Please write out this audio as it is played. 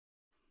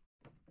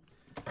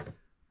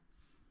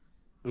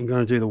I'm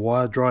going to do the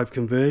wire drive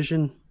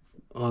conversion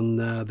on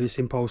this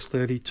Impulse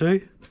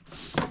 32.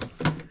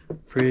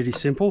 Pretty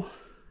simple.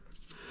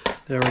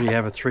 They already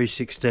have a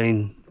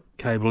 316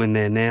 cable in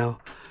there now,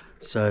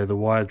 so the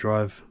wire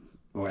drive,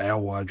 or our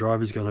wire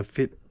drive, is going to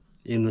fit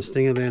in the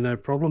stinger there, no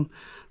problem.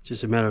 It's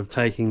just a matter of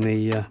taking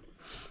the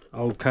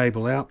old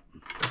cable out,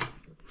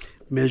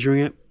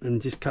 measuring it, and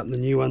just cutting the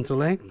new one to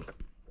length.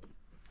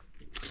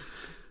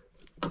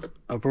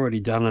 I've already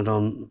done it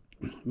on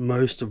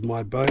most of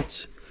my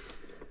boats,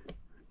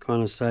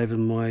 kind of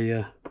saving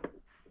my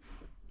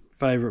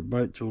favourite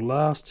boat till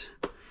last.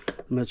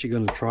 I'm actually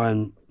going to try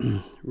and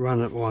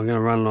run it, well, I'm going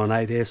to run it on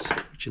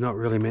 8S, which you're not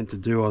really meant to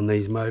do on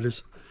these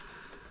motors,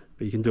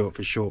 but you can do it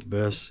for short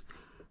bursts,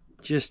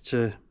 just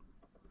to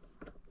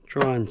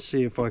try and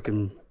see if I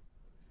can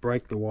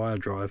break the wire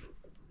drive,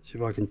 see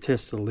if I can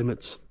test the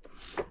limits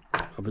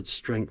of its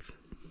strength.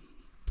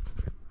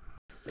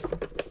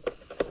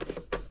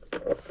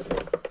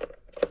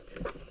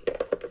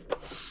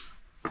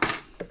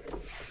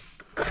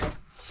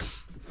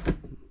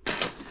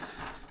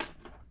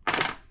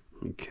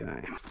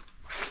 Okay,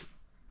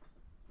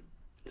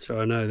 so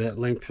I know that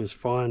length was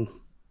fine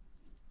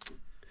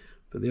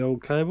for the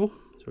old cable,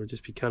 so I'll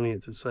just be cutting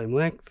it to the same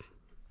length.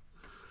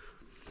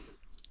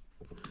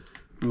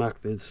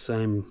 Mark the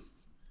same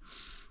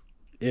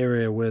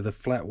area where the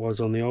flat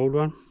was on the old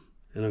one,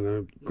 and I'm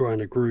going to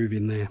grind a groove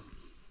in there.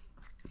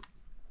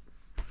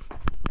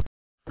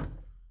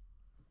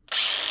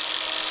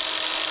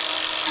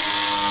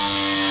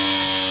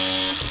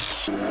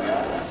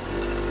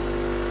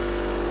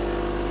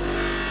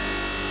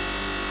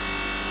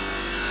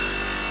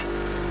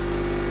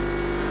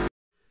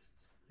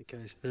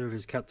 Okay, so there it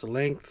is, cut to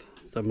length,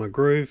 done my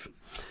groove.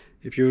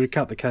 If you were to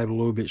cut the cable a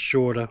little bit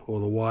shorter,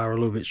 or the wire a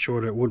little bit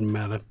shorter, it wouldn't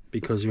matter,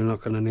 because you're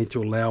not going to need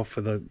to allow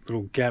for the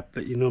little gap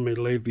that you normally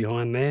leave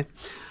behind there.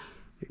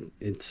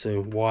 It's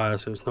a wire,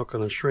 so it's not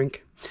going to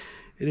shrink.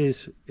 It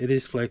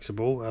is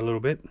flexible a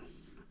little bit,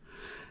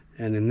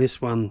 and in this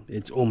one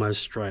it's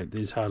almost straight.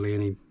 There's hardly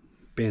any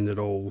bend at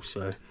all,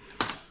 so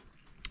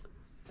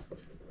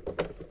all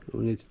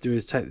we need to do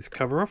is take this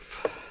cover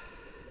off.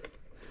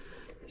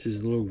 This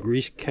is a little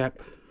grease cap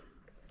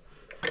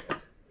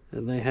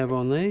that they have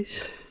on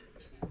these.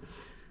 You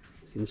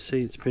can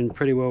see it's been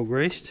pretty well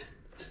greased.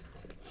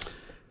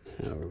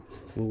 Now,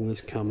 will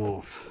this come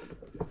off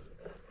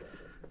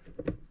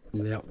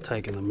without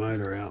taking the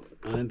motor out?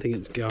 I don't think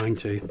it's going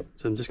to,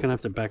 so I'm just going to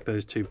have to back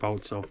those two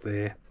bolts off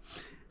there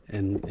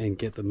and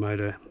get the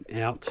motor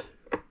out.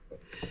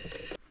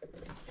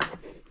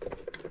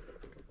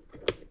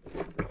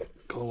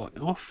 Collar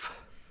off.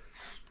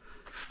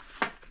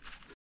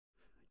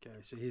 Okay,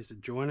 so here's the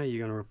joiner you're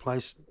going to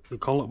replace the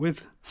collet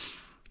with.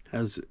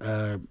 Has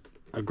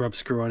a grub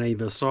screw on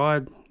either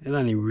side. It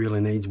only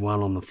really needs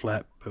one on the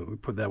flap, but we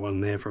put that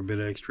one there for a bit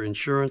of extra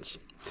insurance,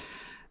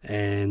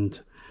 and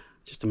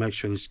just to make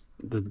sure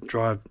the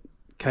drive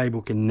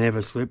cable can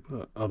never slip.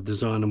 I've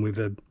designed them with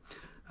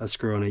a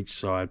screw on each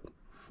side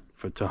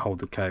to hold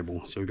the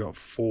cable. So we've got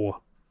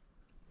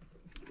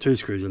two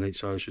screws on each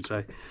side, I should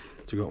say.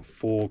 So we've got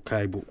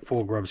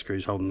four grub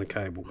screws holding the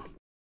cable.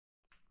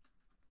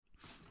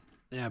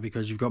 Now,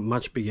 because you've got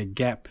much bigger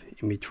gap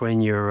in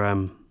between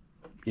your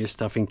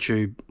stuffing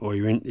tube or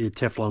your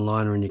Teflon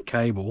liner and your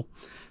cable,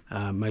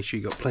 make sure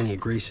you've got plenty of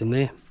grease in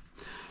there.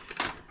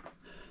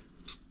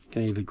 You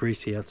can either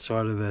grease the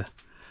outside of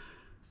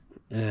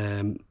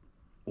the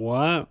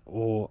wire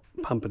or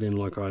pump it in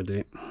like I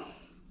do.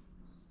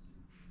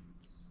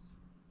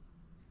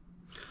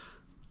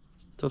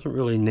 Doesn't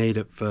really need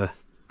it for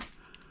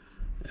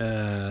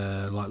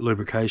like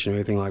lubrication or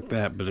anything like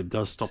that, but it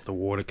does stop the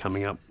water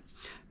coming up.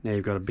 Now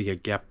you've got a bigger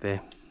gap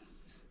there.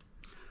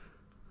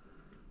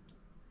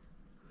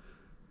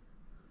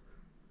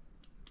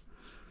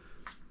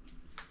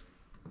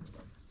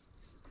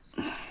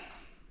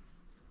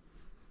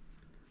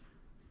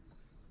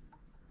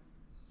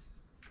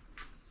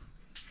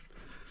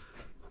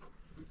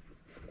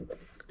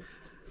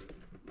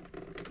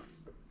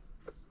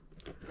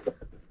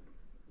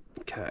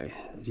 Okay,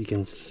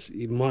 as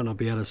you might not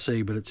be able to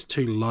see, but it's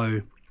too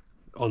low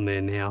on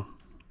there now.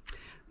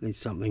 Needs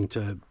something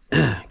to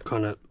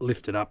kind of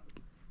lift it up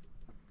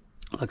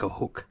like a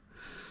hook.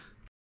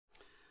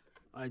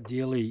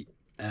 Ideally,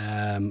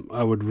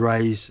 I would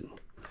raise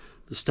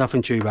the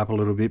stuffing tube up a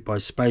little bit by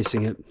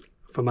spacing it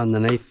from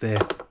underneath there,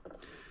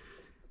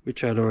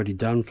 which I'd already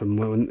done from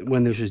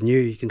when this was new.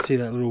 You can see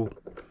that little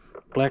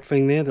black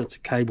thing there, that's a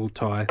cable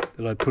tie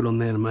that I put on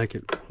there to make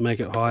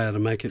it higher, to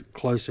make it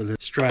closer to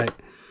straight.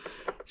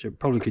 So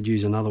probably could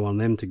use another one of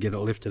them to get it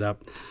lifted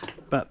up,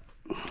 but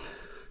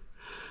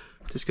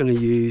just going to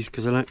use,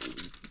 because I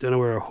don't know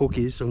where a hook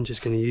is, so I'm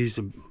just going to use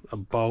a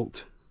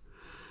bolt,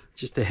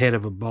 just the head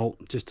of a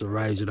bolt, just to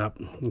raise it up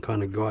and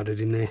kind of guide it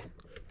in there.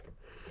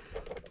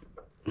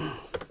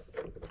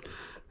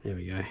 There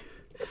we go.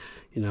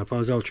 You know, if I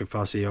was ultra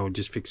fussy, I would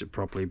just fix it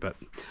properly, but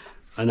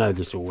I know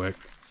this will work.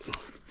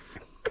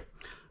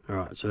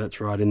 Alright, so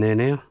that's right in there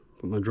now.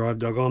 Put my drive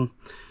dog on.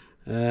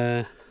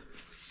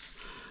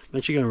 I'm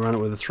actually going to run it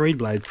with a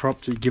 3-blade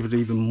prop to give it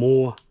even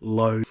more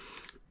load,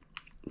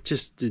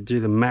 just to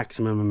do the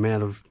maximum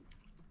amount of,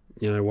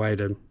 you know, way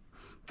to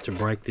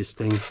break this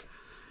thing.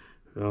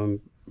 From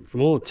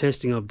all the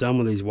testing I've done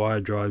with these wire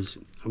drives,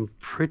 I'm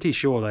pretty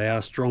sure they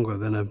are stronger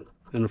than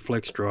a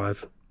flex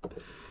drive,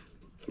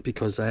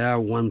 because they are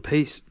one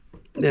piece.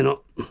 They're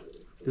not,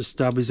 the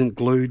stub isn't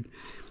glued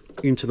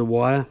into the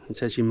wire.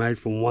 It's actually made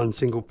from one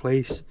single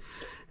piece,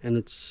 and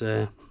it's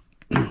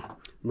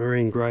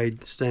marine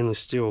grade stainless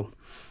steel.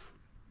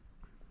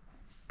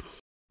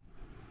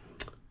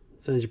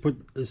 So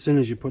as soon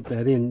as you put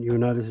that in, you'll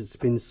notice it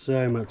spins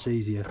so much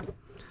easier.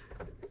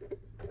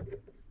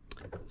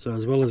 So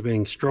as well as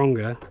being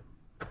stronger,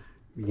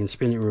 you can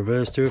spin it in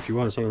reverse too if you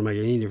want. It's not going to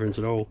make any difference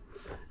at all.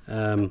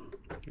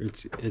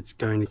 It's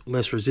going to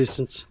less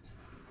resistance,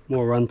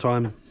 more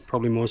runtime,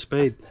 probably more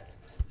speed.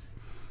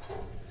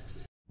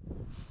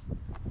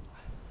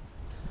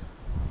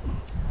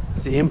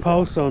 It's the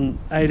impulse on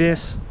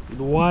 8S,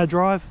 the wire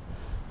drive,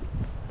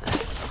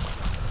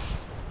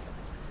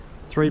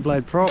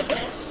 3-blade prop.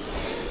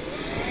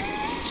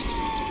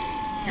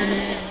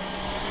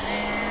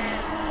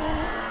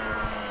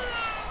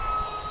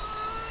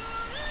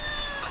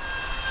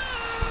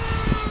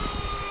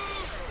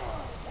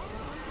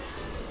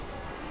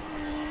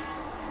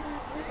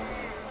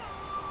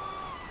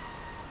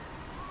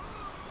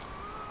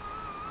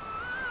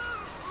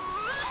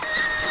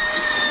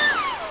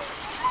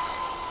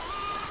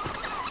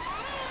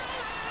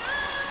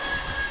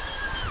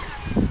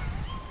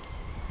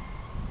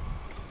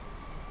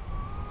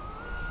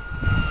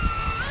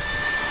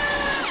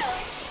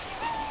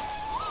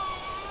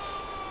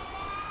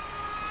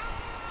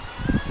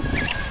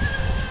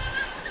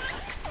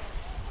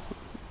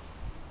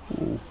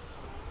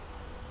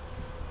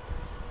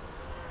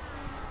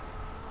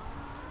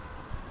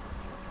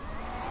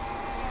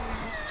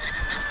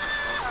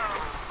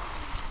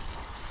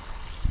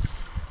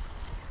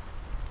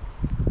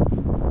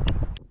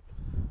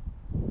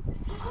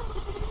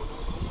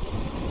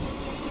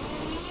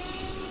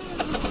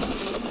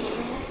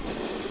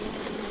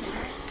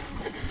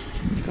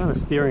 Kind of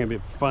steering a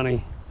bit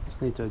funny,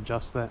 just need to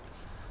adjust that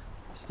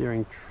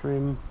steering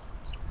trim.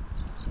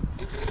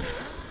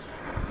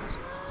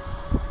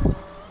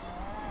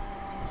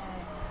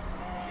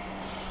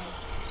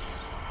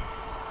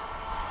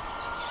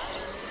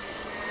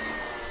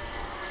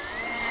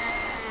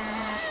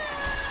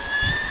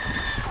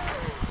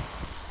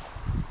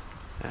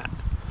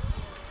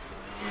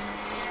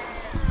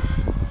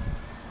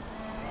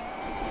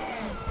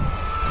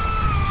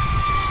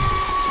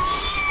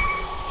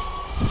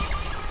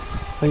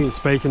 I think the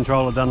speed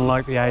controller doesn't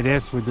like the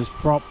 8S with this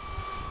prop.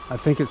 I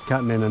think it's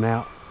cutting in and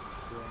out.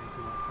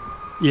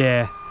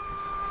 Yeah.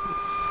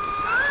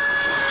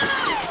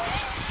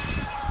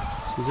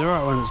 It's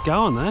alright when it's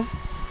going though.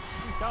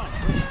 It's going.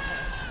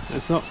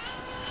 It's not.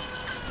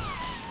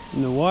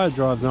 And the wire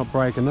drive's not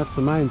breaking, that's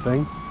the main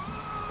thing.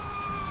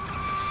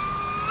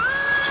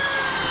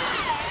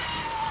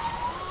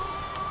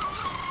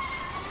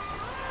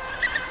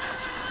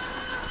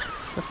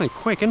 It's definitely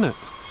quick, isn't it?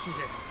 Yeah.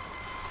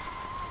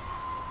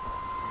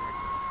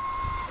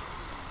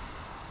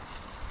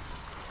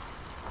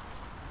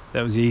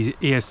 That was the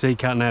ESC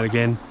cutting out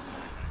again.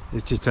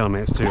 It's just telling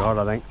me it's too hot,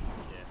 I think.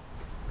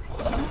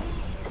 Yeah.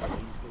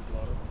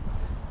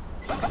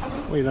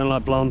 Well, you don't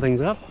like blowing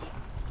things up?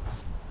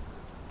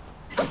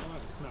 I don't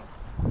like the smell.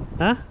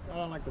 Huh? I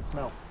don't like the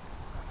smell.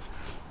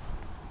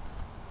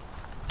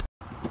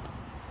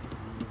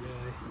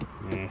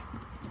 Yeah.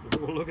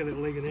 Oh, look at it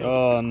leaking out.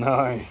 Oh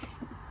no.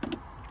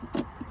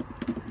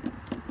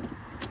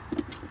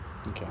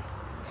 Okay.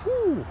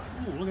 Whew.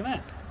 Oh, look at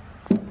that.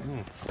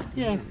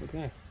 Yeah. Look at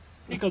that.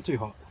 It got too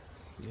hot.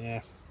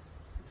 Yeah.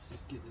 Let's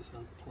just get this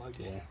unplugged.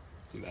 Yeah.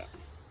 Do that.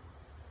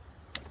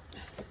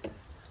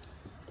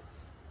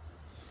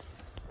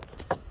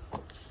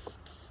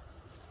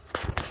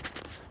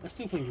 I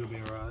still think it'll be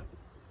alright.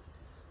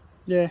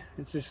 Yeah,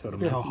 it's just sort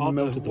of Look how hot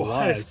melted the the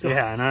wires. got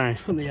Yeah, I know.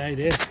 from the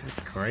 8S. That's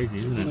crazy,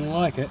 isn't I it? don't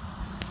like it.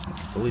 It's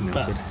fully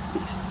melted.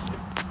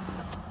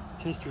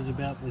 The test was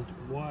about the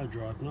wire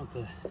drive, not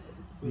the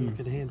whether it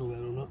could handle that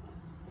or not.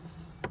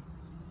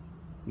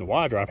 The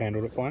wire drive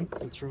handled it fine.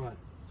 That's right.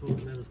 That's all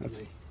that matters to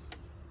me.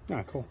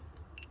 Oh, cool.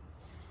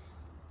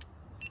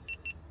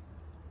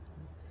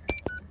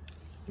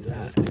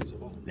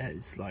 That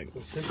is like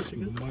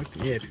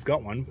smoking. Yeah, if you've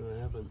got one.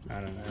 I haven't.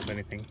 I don't know of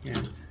anything. Yeah.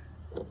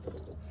 I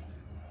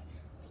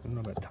don't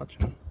know about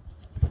touching.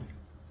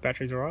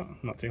 Battery's alright,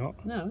 not too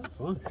hot. No, that's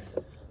fine.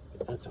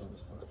 That's always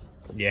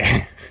fine.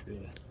 Yeah.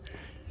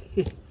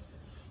 Yeah.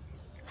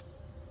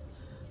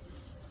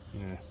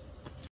 Yeah.